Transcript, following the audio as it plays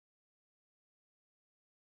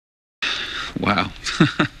Wow.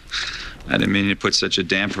 I didn't mean to put such a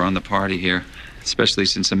damper on the party here, especially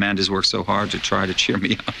since Amanda's worked so hard to try to cheer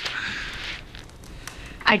me up.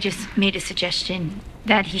 I just made a suggestion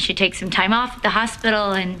that he should take some time off at the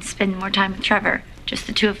hospital and spend more time with Trevor, just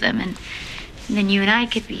the two of them, and then you and I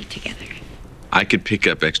could be together. I could pick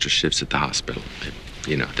up extra shifts at the hospital.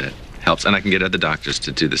 You know, that helps. And I can get other doctors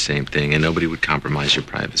to do the same thing, and nobody would compromise your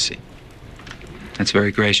privacy. That's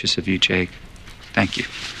very gracious of you, Jake. Thank you.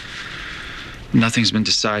 Nothing's been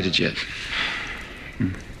decided yet.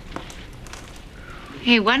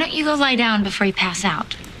 Hey, why don't you go lie down before you pass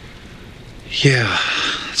out? Yeah,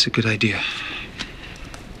 that's a good idea.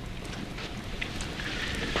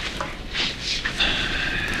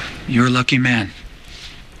 You're a lucky man.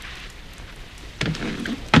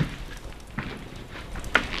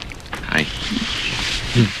 Hi.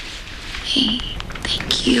 Hey,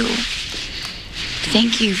 thank you.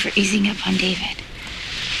 Thank you for easing up on David.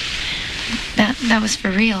 That was for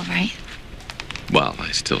real, right? Well,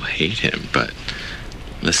 I still hate him, but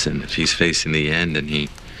listen, if he's facing the end and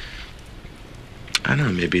I don't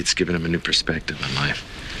know, maybe it's given him a new perspective on life.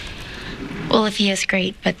 Well, if he is,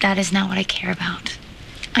 great, but that is not what I care about.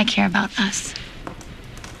 I care about us.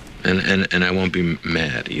 And I won't be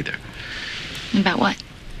mad either. About what?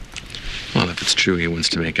 Well, if it's true he wants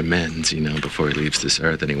to make amends, before he leaves this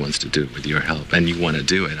earth, and he wants to do it with your help, and you want to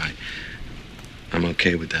do it, I'm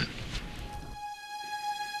okay with that.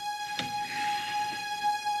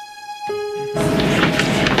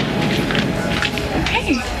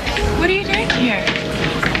 Hey, what are you doing here?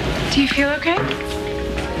 Do you feel okay?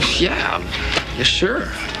 Yeah, sure.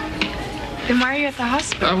 Then why are you at the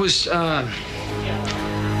hospital? I was,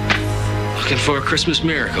 looking for a Christmas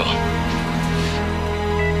miracle.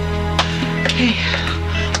 Hey,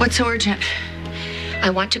 what's so urgent? I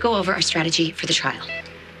want to go over our strategy for the trial.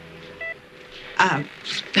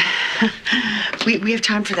 We have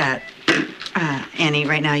time for that. Annie,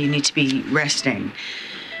 right now you need to be resting.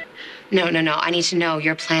 No. I need to know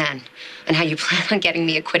your plan and how you plan on getting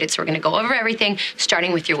me acquitted. So we're going to go over everything,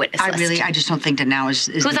 starting with your witness list. I just don't think that now is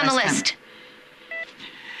Who's on the list?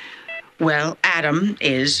 Well, Adam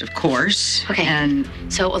is, of course. Okay. And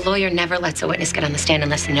so a lawyer never lets a witness get on the stand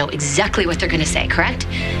unless they know exactly what they're going to say, correct?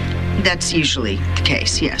 that's usually the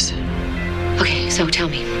case, yes. Okay, so tell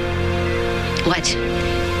me, what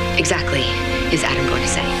exactly is Adam going to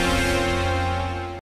say?